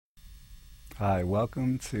Hi,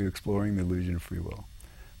 welcome to Exploring the Illusion of Free Will.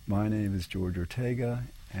 My name is George Ortega,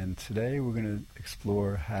 and today we're going to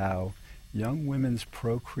explore how young women's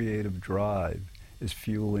procreative drive is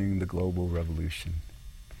fueling the global revolution.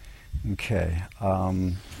 Okay,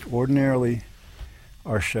 ordinarily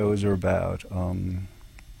our shows are about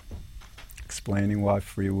explaining why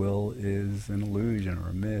free will is an illusion or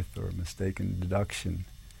a myth or a mistaken deduction.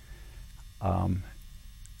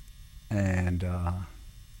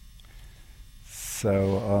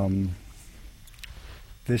 So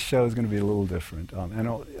this show is going to be a little different.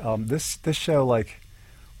 This show, like,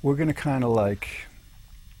 we're going to kind of like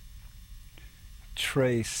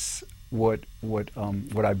trace what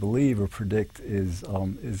I believe or predict is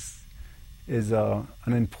an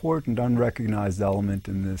important unrecognized element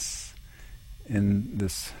in this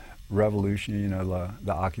revolution. You know,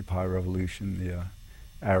 the Occupy revolution, the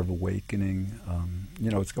Arab awakening.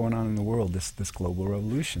 You know, what's going on in the world? This global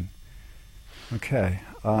revolution. Okay,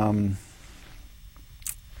 and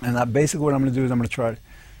basically what I'm going to do is I'm going to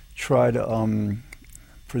try to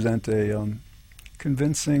present a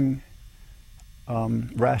convincing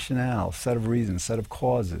rationale, set of reasons, set of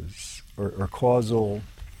causes, or causal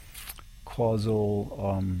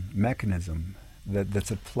mechanism that's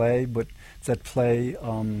at play, but it's at play,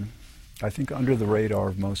 I think, under the radar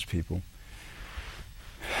of most people.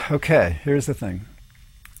 Okay, here's the thing.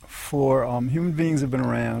 For human beings have been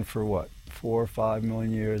around for what? 4 or 5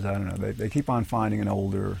 million years, I don't know. They keep on finding an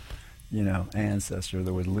older, ancestor.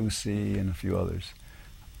 There was Lucy and a few others.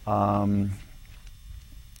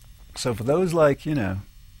 So for those,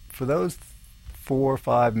 for those 4 or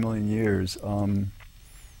 5 million years, I'm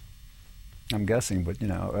guessing, but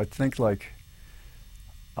I think to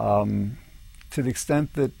the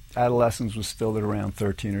extent that adolescence was still at around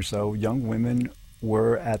 13 or so, young women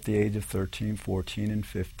were at the age of 13, 14, and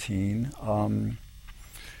 15.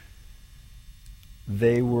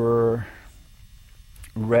 They were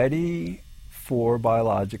ready for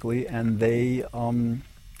biologically, and they,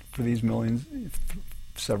 for these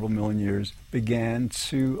several million years, began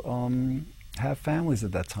to have families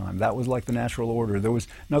at that time. That was like the natural order. There was,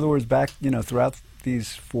 in other words, back, throughout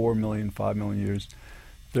these 4 million, 5 million years,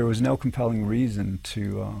 there was no compelling reason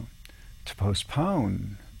to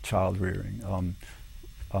postpone child rearing,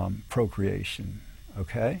 procreation.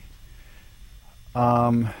 Okay.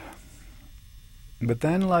 But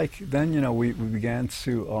then, we began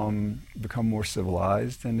to become more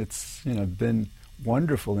civilized, and it's, been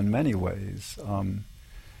wonderful in many ways.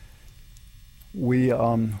 We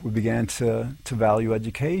began to value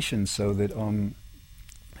education, so that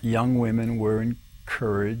young women were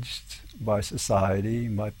encouraged by society,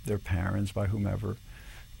 by their parents, by whomever,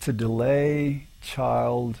 to delay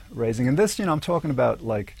child raising. And this, I'm talking about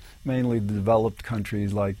mainly the developed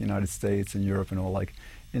countries like United States and Europe and all.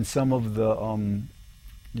 In some of the,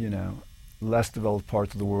 less developed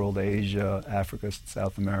parts of the world, Asia, Africa,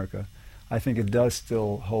 South America, I think it does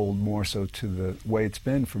still hold more so to the way it's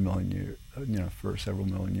been for for several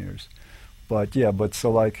million years. But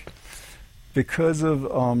because of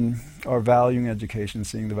our valuing education,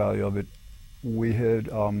 seeing the value of it, we had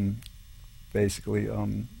basically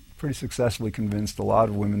pretty successfully convinced a lot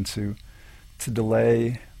of women to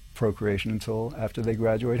delay procreation until after they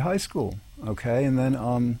graduate high school. Okay, and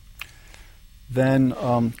then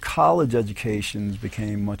college educations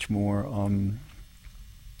became much more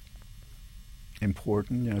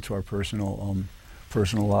important, to our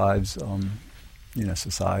personal lives,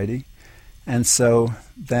 society. And so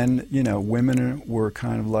then, women were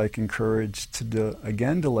kind of encouraged to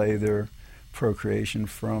again delay their procreation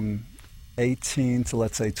from 18 to,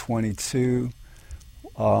 let's say, 22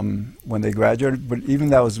 when they graduated. But even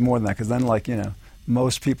that was more than that, because then,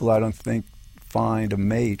 most people, I don't think, find a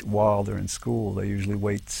mate while they're in school. They usually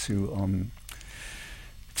wait till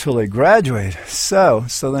they graduate. So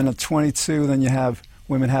then at 22, then you have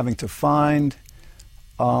women having to find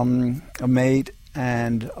a mate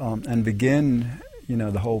and begin,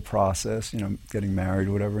 the whole process, getting married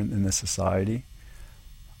or whatever in this society.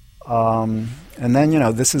 And then,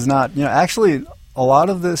 this is not, actually a lot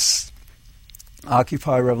of this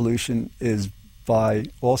Occupy revolution is by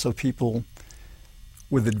also people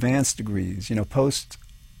with advanced degrees, post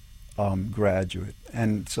graduate.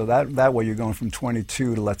 And so that way you're going from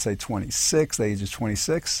 22 to, let's say, 26, the age of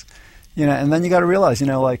 26, and then you got to realize,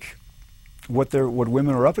 what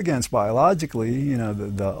women are up against biologically,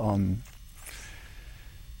 the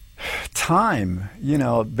time,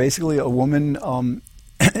 basically a woman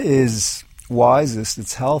is wisest,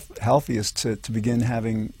 it's healthiest to begin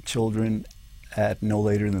having children at no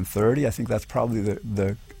later than 30. I think that's probably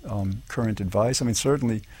the current advice. I mean,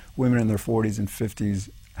 certainly women in their 40s and 50s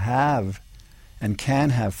have and can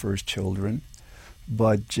have first children.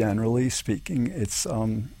 But generally speaking, it's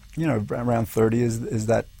around 30 is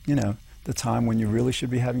that the time when you really should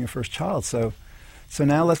be having your first child. So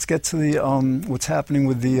now let's get to the what's happening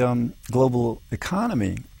with the global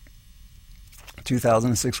economy.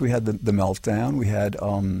 2006, we had the meltdown. We had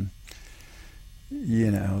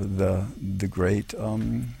the great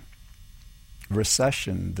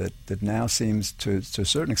recession that now seems to a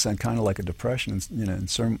certain extent kind of like a depression, in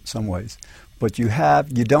some ways. But you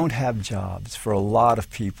don't have jobs for a lot of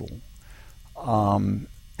people, and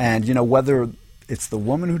whether it's the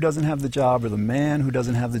woman who doesn't have the job or the man who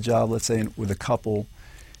doesn't have the job, let's say with a couple,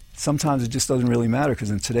 sometimes it just doesn't really matter, because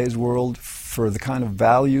in today's world, for the kind of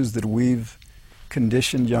values that we've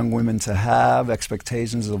conditioned young women to have,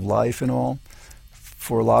 expectations of life and all,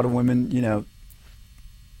 for a lot of women,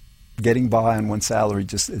 getting by on one salary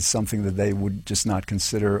just is something that they would just not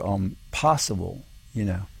consider possible,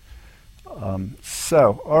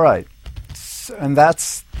 So, all right, and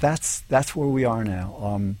that's where we are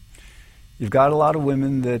now. You've got a lot of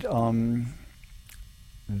women that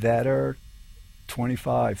are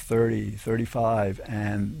 25, 30, 35,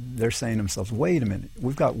 and they're saying to themselves, wait a minute,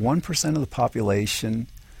 we've got 1% of the population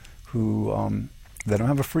who they don't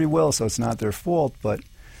have a free will, so it's not their fault, but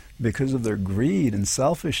because of their greed and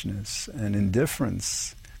selfishness and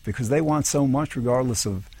indifference, because they want so much regardless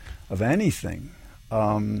of anything,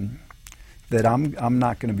 that I'm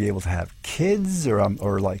not going to be able to have kids, or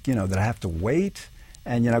that I have to wait,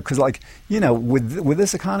 and because with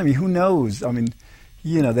this economy, who knows? I mean,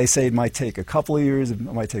 they say it might take a couple of years, it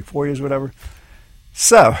might take 4 years, whatever.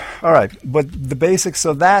 So, all right, but the basics.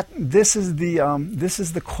 So this is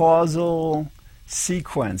the causal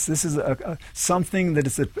sequence. This is something that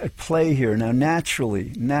is at play here. Now, naturally,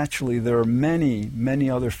 there are many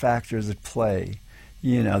other factors at play.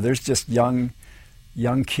 There's just young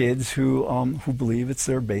kids who believe it's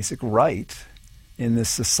their basic right in this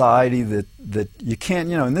society that you can't.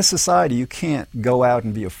 In this society, you can't go out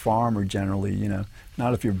and be a farmer generally.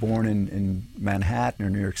 Not if you're born in Manhattan or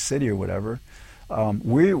New York City or whatever.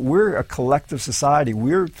 We're a collective society.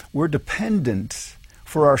 We're dependent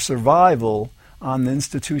for our survival on the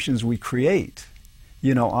institutions we create,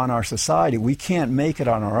 on our society. We can't make it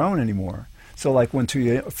on our own anymore. So like when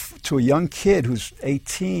to a young kid who's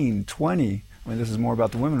 18, 20, I mean, this is more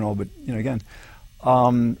about the women and all, but, again,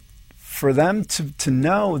 for them to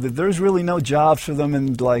know that there's really no jobs for them,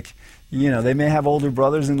 and they may have older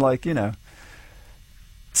brothers, and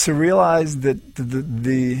to realize that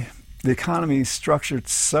the economy is structured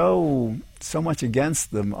so much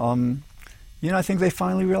against them, I think they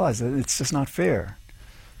finally realize that it's just not fair.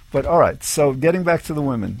 But all right, so getting back to the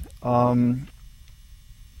women.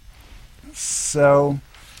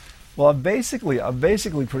 I've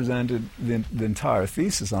basically presented the entire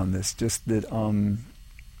thesis on this. Just that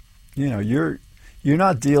you're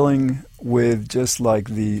not dealing with just like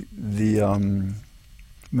the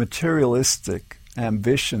materialistic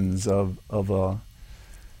ambitions of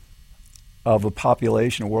a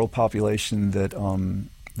population, a world population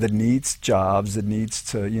that needs jobs, that needs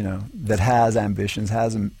to, that has ambitions,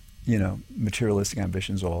 has, materialistic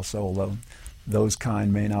ambitions also, although those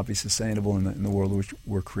kind may not be sustainable in the world which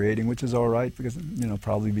we're creating, which is all right, because,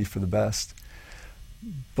 probably be for the best.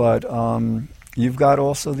 But you've got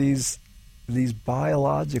also these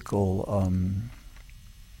biological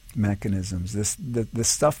mechanisms, this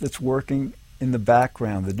stuff that's working in the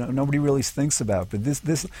background that nobody really thinks about. But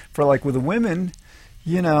this for like with the women,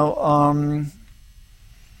 a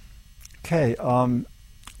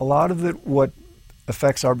lot of it, what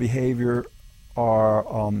affects our behavior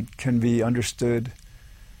can be understood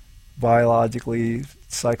biologically,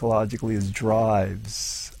 psychologically as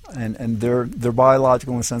drives, and they're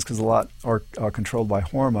biological in the sense because a lot are controlled by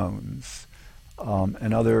hormones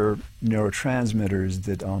and other neurotransmitters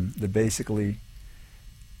that basically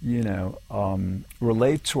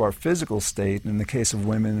relate to our physical state. And in the case of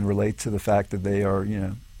women, relate to the fact that they are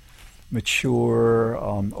mature,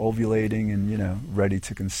 ovulating, and ready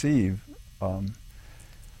to conceive.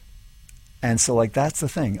 And so, that's the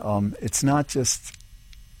thing. It's not just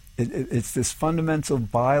it's this fundamental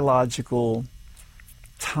biological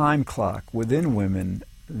time clock within women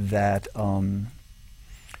that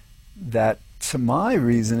that, to my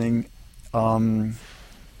reasoning,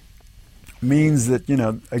 means that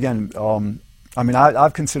again.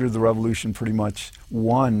 I've considered the revolution pretty much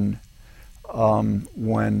won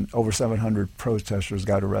when over 700 protesters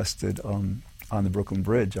got arrested on the Brooklyn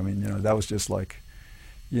Bridge. That was just like,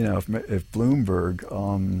 if Bloomberg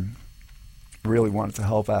really wanted to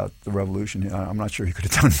help out the revolution, I'm not sure he could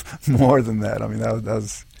have done more than that. That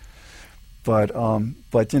was but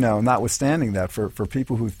notwithstanding that, for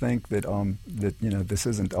people who think that that this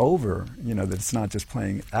isn't over, that it's not just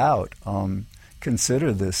playing out,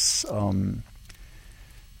 consider this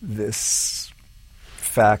this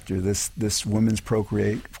factor, this women's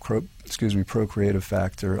procreative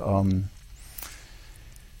factor.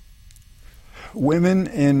 Women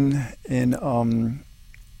in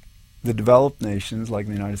the developed nations like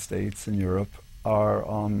the United States and Europe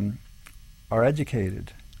are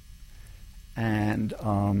educated, and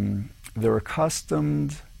they're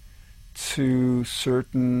accustomed to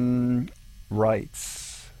certain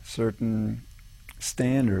rights, certain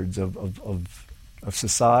standards of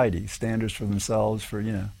society, standards for themselves, for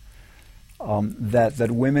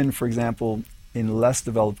that women, for example, in less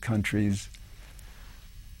developed countries,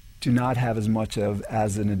 do not have as much of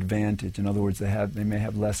as an advantage. In other words, they may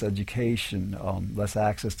have less education, less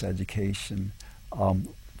access to education,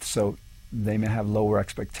 so they may have lower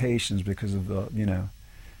expectations because of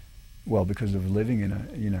because of living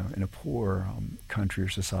in a poor country or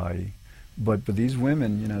society. But these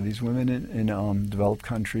women, in developed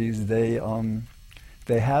countries, they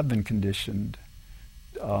have been conditioned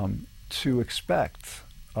to expect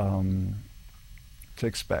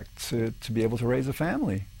to be able to raise a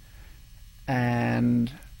family.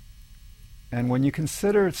 And when you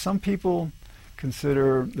consider, some people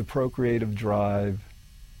consider the procreative drive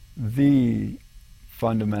the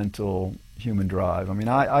fundamental human drive. I mean,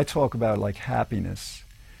 I talk about like happiness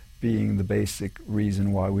being the basic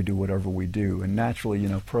reason why we do whatever we do, and naturally,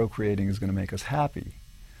 procreating is going to make us happy.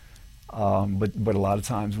 But a lot of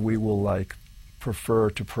times we will like prefer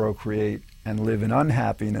to procreate and live in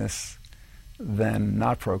unhappiness than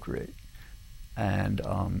not procreate. And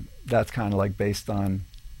that's kind of like based on,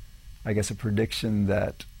 I guess, a prediction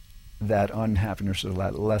that unhappiness or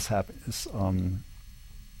that less happiness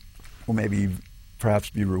will maybe perhaps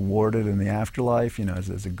be rewarded in the afterlife,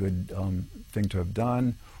 as a good thing to have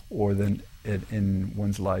done, or then in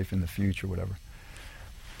one's life in the future, whatever.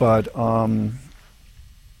 But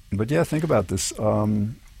yeah, think about this.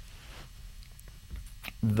 You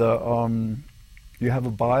have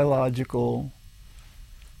a biological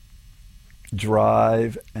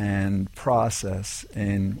drive and process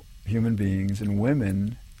in human beings and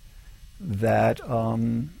women that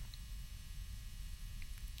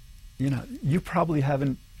you probably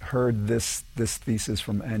haven't heard this thesis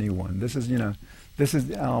from anyone. This is you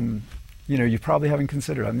probably haven't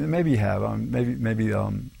considered. I mean, maybe you have. Maybe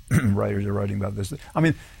writers are writing about this. I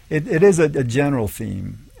mean, it is a general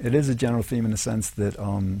theme. It is a general theme in the sense that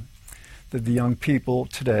that the young people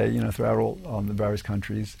today, throughout all the various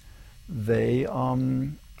countries, they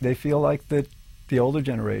feel like that the older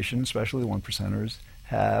generation, especially the 1%ers,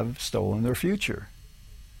 have stolen their future.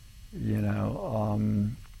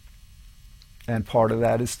 And part of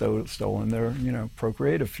that is stolen their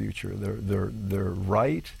procreative future, their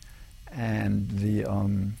right, and the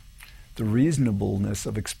reasonableness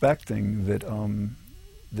of expecting that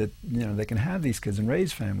that they can have these kids and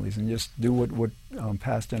raise families and just do what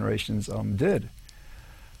past generations did.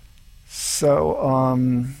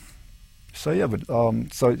 So yeah, but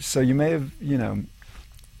so you may have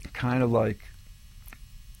kind of like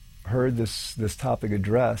heard this topic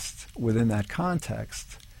addressed within that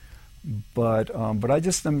context, but I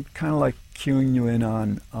just am kind of like cueing you in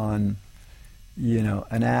on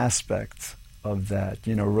an aspect of that,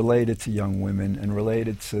 related to young women and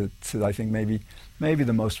related to I think maybe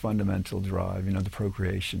the most fundamental drive, the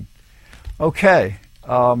procreation. Okay,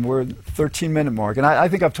 we're 13-minute mark, and I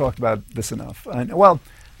think I've talked about this enough. And well,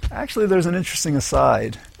 actually, there's an interesting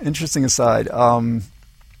aside. I'm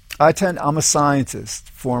a scientist,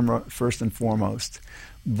 first and foremost,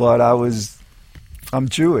 but I'm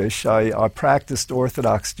Jewish. I practiced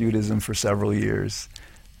Orthodox Judaism for several years,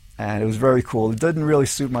 and it was very cool. It didn't really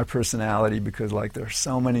suit my personality because there are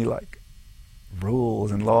so many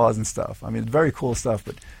rules and laws and stuff. I mean, very cool stuff.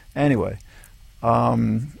 But anyway,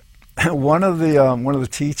 one of the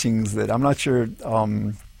teachings that I'm not sure.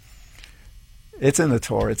 It's in the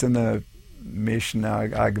Torah. It's in the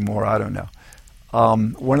Mishnah, Gemara. I don't know.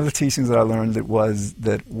 One of the teachings that I learned was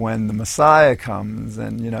that when the Messiah comes,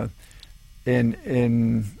 and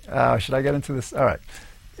should I get into this? All right.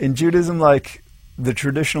 In Judaism, the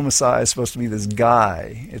traditional Messiah is supposed to be this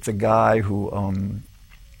guy. It's a guy who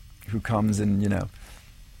comes and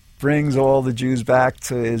brings all the Jews back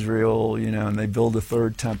to Israel, and they build a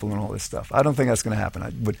third temple and all this stuff. I don't think that's going to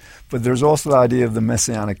happen. But there's also the idea of the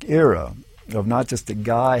Messianic era, of not just a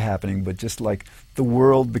guy happening, but just the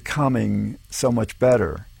world becoming so much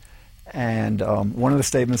better. And one of the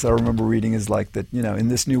statements I remember reading is that, in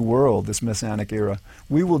this new world, this Messianic era,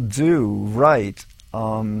 we will do right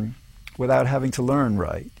without having to learn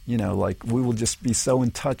right. Like we will just be so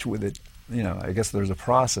in touch with it. I guess there's a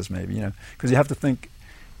process maybe, because you have to think,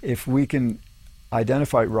 if we can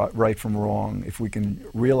identify right from wrong, if we can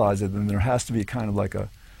realize it, then there has to be kind of like a,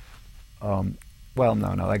 well,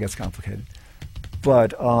 no, that gets complicated.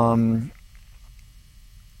 But,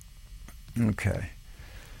 okay.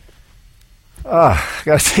 Got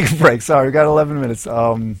to take a break. Sorry, we got 11 minutes.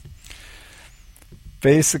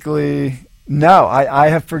 Basically, no, I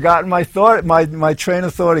have forgotten my thought, my train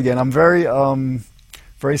of thought again. I'm very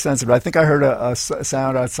sensitive. I think I heard a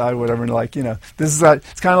sound outside, whatever, and like, this is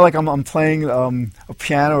it's kind of like I'm playing a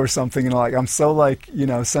piano or something, and like I'm so like,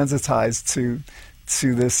 sensitized to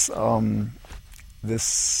this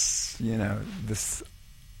this this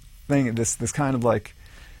thing, this kind of like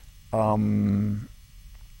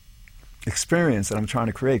experience that I'm trying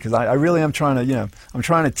to create, because I really am trying to, I'm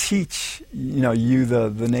trying to teach you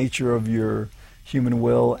the nature of your human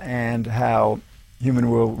will and how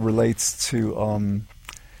human will relates to,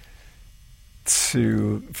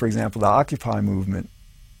 for example, the Occupy movement.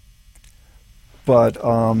 But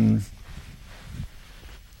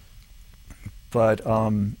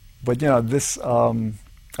this, I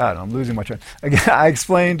don't know, I'm losing my train. Again, I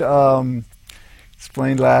explained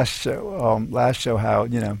last show how,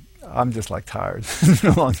 I'm just like tired. It's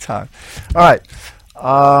been a long time. All right.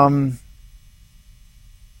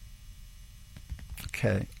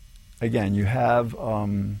 Okay. Again, you have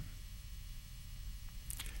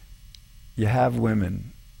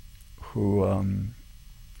women who've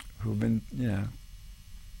been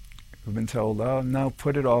told, oh no,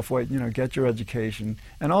 put it off, wait, get your education,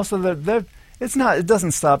 and also that it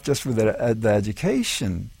doesn't stop just with the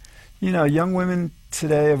education. Young women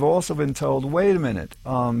today have also been told, wait a minute,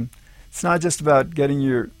 it's not just about getting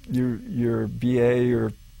your BA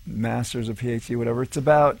or master's or PhD, whatever. It's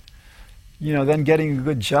about, then getting a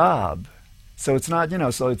good job. So it's not,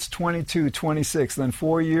 so it's 22, 26, then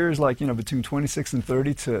 4 years, like, between 26 and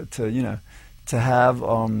 30 to have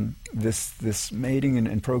this mating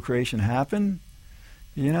and procreation happen.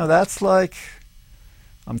 That's like,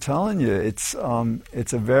 I'm telling you, it's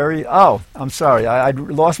a very, I'm sorry, I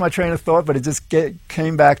lost my train of thought, but it just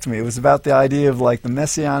came back to me. It was about the idea of like the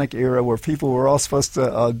Messianic era, where people were all supposed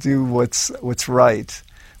to do what's right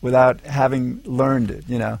without having learned it,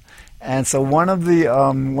 And so one of the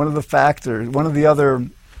other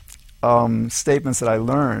statements that I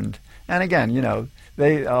learned, and again,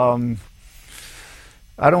 they, I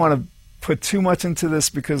don't want to put too much into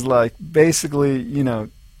this, because like basically,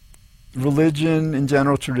 religion in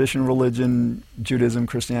general, tradition, religion, Judaism,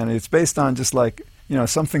 Christianity, it's based on just like,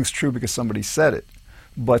 something's true because somebody said it.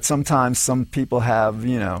 But sometimes some people have,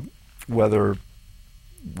 whether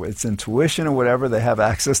it's intuition or whatever, they have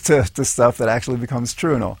access to stuff that actually becomes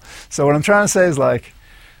true and all. So what I'm trying to say is like,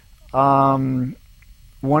 one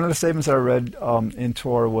of the statements I read in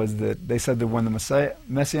Torah was that they said that when the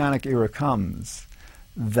Messianic era comes,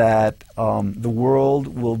 that the world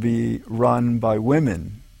will be run by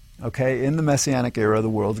women. Okay, in the Messianic era, the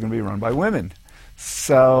world's going to be run by women.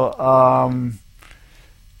 So,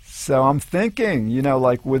 so I'm thinking,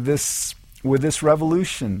 like with this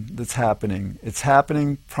revolution that's happening, it's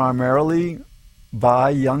happening primarily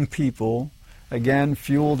by young people. Again,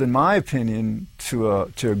 fueled, in my opinion, to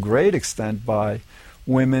a great extent by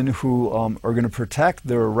women who are going to protect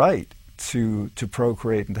their right to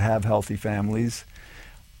procreate and to have healthy families.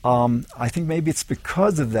 I think maybe it's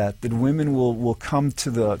because of that women will come to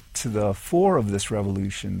the fore of this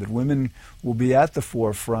revolution, that women will be at the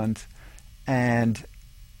forefront, and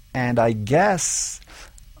I guess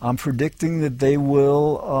I'm predicting that they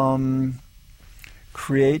will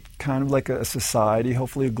create kind of like a society,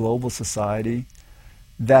 hopefully a global society,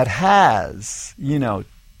 that has,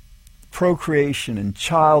 procreation and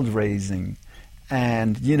child raising,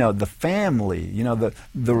 and the family,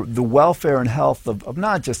 the welfare and health of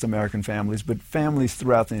not just American families, but families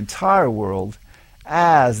throughout the entire world,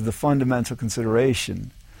 as the fundamental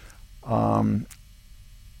consideration.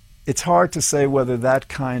 It's hard to say whether that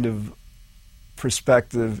kind of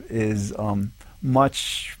perspective is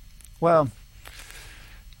much, well,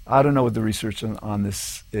 I don't know what the research on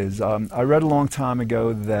this is. I read a long time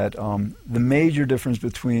ago that the major difference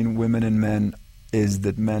between women and men is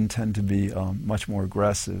that men tend to be much more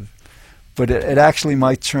aggressive. But it actually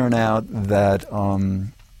might turn out that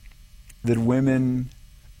that women,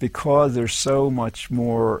 because they're so much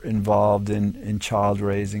more involved in child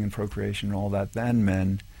raising and procreation and all that than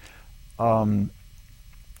men,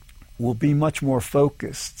 will be much more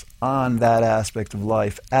focused on that aspect of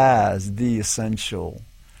life as the essential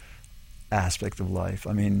aspect of life.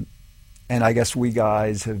 I mean, and I guess we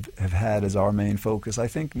guys have had as our main focus, I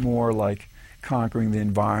think, more like conquering the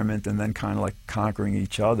environment and then kind of like conquering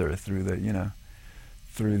each other through the, you know,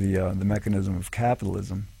 through the mechanism of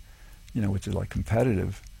capitalism, you know, which is like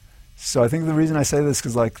competitive. So I think the reason I say this,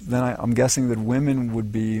 because like then I'm guessing that women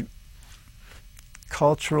would be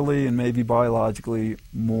culturally and maybe biologically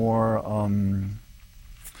more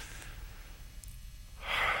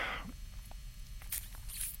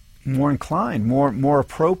more inclined, more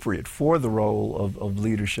appropriate for the role of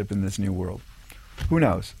leadership in this new world. Who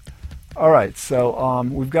knows? All right, so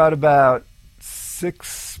we've got about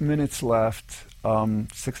 6 minutes left,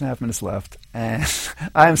 6.5 minutes left, and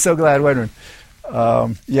I am so glad, wait a minute.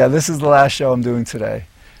 Yeah, this is the last show I'm doing today,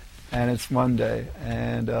 and it's Monday,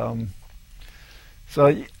 and so,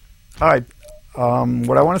 all right,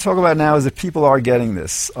 what I want to talk about now is that people are getting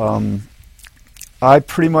this. I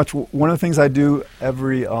pretty much, one of the things I do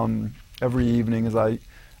every evening is I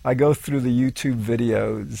go through the YouTube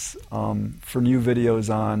videos for new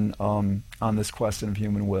videos on this question of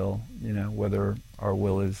human will, you know, whether our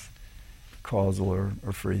will is causal or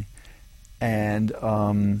free, and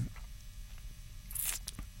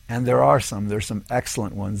there's some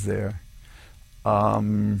excellent ones there,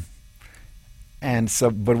 and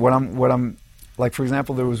so, but what I'm like, for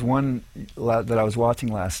example, there was one that I was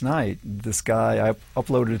watching last night. This guy, I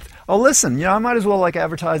uploaded. Oh, listen, you know, I might as well like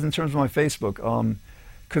advertise in terms of my Facebook,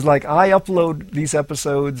 because like I upload these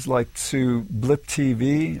episodes like to Blip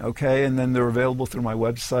TV, okay, and then they're available through my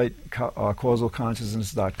website,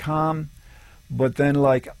 causalconsciousness.com. But then,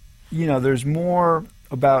 like, you know, there's more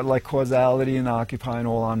about like causality and Occupy and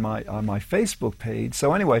all on my Facebook page.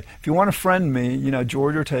 So anyway, if you want to friend me, you know,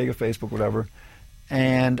 George Ortega, Facebook, whatever,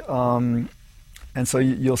 and so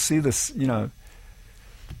you'll see this, you know,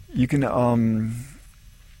 you can I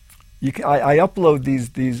upload these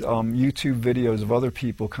YouTube videos of other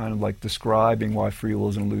people kind of like describing why free will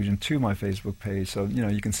is an illusion to my Facebook page, so you know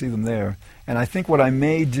you can see them there. And I think what I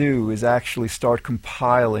may do is actually start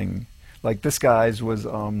compiling, like this guy's was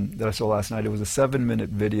that I saw last night. It was a 7-minute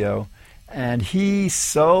video, and he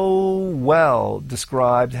so well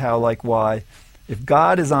described how, like, why, if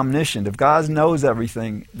God is omniscient, if God knows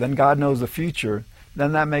everything, then God knows the future,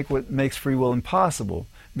 then that makes free will impossible,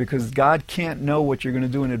 because God can't know what you're going to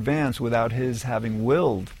do in advance without His having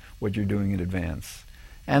willed what you're doing in advance.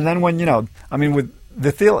 And then when, you know, I mean, with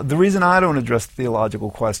the reason I don't address the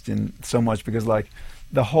theological question so much, because like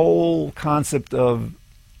the whole concept of,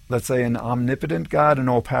 let's say, an omnipotent God, an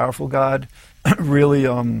all-powerful God, really,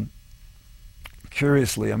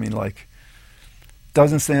 curiously, I mean, like,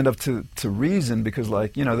 doesn't stand up to reason, because,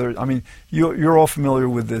 like, you know, I mean, you're all familiar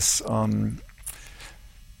with this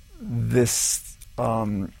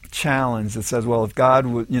challenge that says, well, if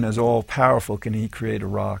God is all powerful, can He create a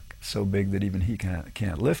rock so big that even He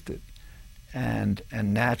can't lift it? And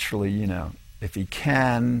naturally, you know, if He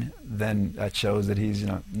can, then that shows that He's, you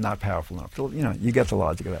know, not powerful enough. So, you know, you get the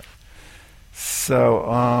logic of that. So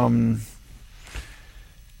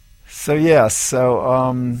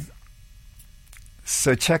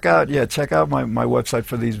So check out my website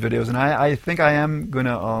for these videos, and I think I am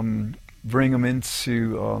gonna bring them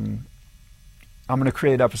into. I'm gonna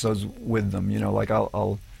create episodes with them. You know, like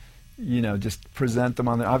I'll you know, just present them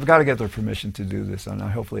on there. I've got to get their permission to do this, and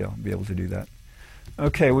hopefully I'll be able to do that.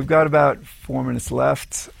 Okay, we've got about 4 minutes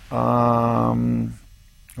left. What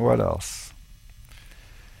else?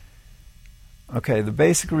 Okay, the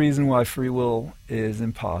basic reason why free will is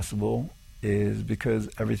impossible is because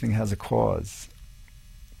everything has a cause.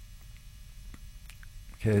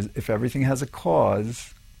 Okay, if everything has a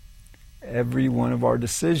cause, every one of our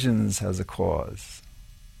decisions has a cause.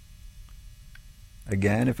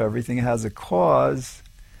 Again, if everything has a cause,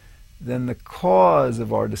 then the cause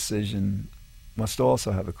of our decision must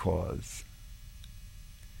also have a cause.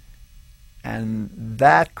 And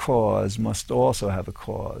that cause must also have a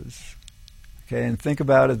cause. Okay, and think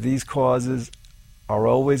about it, these causes are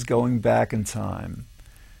always going back in time.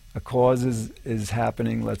 A cause is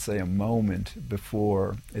happening, let's say, a moment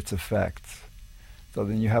before its effect. So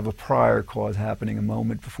then you have a prior cause happening a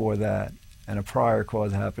moment before that, and a prior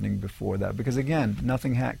cause happening before that. Because again,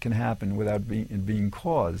 nothing can happen without it being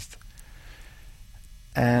caused.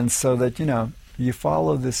 And so that, you know, you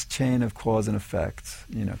follow this chain of cause and effect,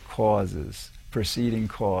 you know, causes, preceding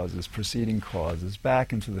causes,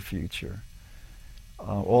 back into the future.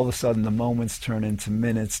 All of a sudden the moments turn into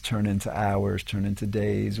minutes, turn into hours, turn into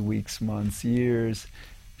days, weeks, months, years,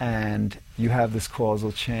 and you have this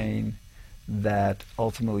causal chain that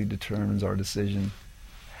ultimately determines our decision,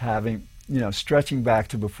 having, you know, stretching back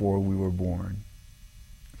to before we were born.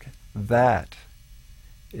 Okay. That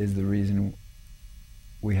is the reason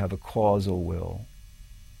we have a causal will.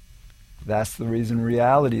 That's the reason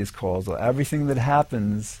reality is causal. Everything that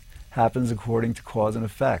happens according to cause and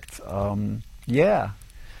effect.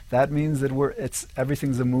 That means that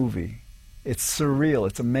everything's a movie. It's surreal.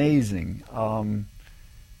 It's amazing.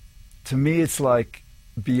 To me, it's like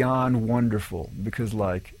beyond wonderful because,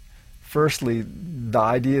 like, firstly, the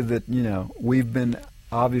idea that we've been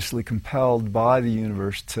obviously compelled by the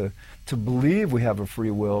universe to believe we have a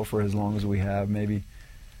free will for as long as we have, maybe,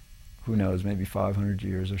 who knows, maybe 500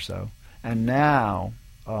 years or so. And now,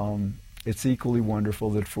 it's equally wonderful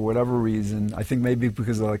that for whatever reason, I think maybe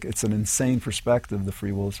because it's an insane perspective, the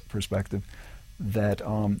free will perspective, that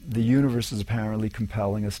the universe is apparently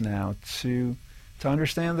compelling us now to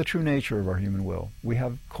understand the true nature of our human will. We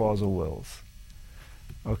have causal wills.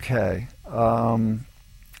 Okay.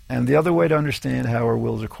 And the other way to understand how our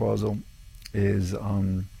wills are causal is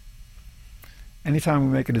anytime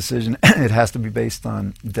we make a decision, it has to be based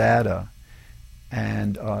on data.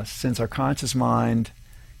 And since our conscious mind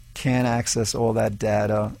can't access all that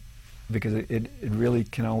data because it really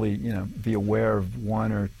can only be aware of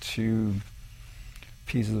one or two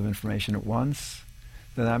pieces of information at once,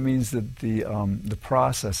 then that means that the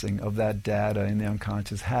processing of that data in the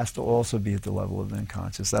unconscious has to also be at the level of the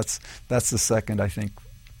unconscious. That's the second, I think,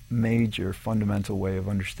 major fundamental way of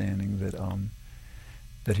understanding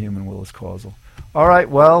that human will is causal. All right,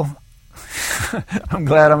 well, I'm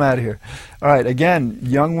glad I'm out of here. All right, again,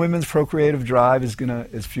 young women's procreative drive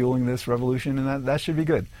is fueling this revolution, and that should be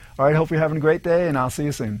good. All right, hope you're having a great day, and I'll see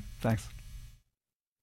you soon. Thanks.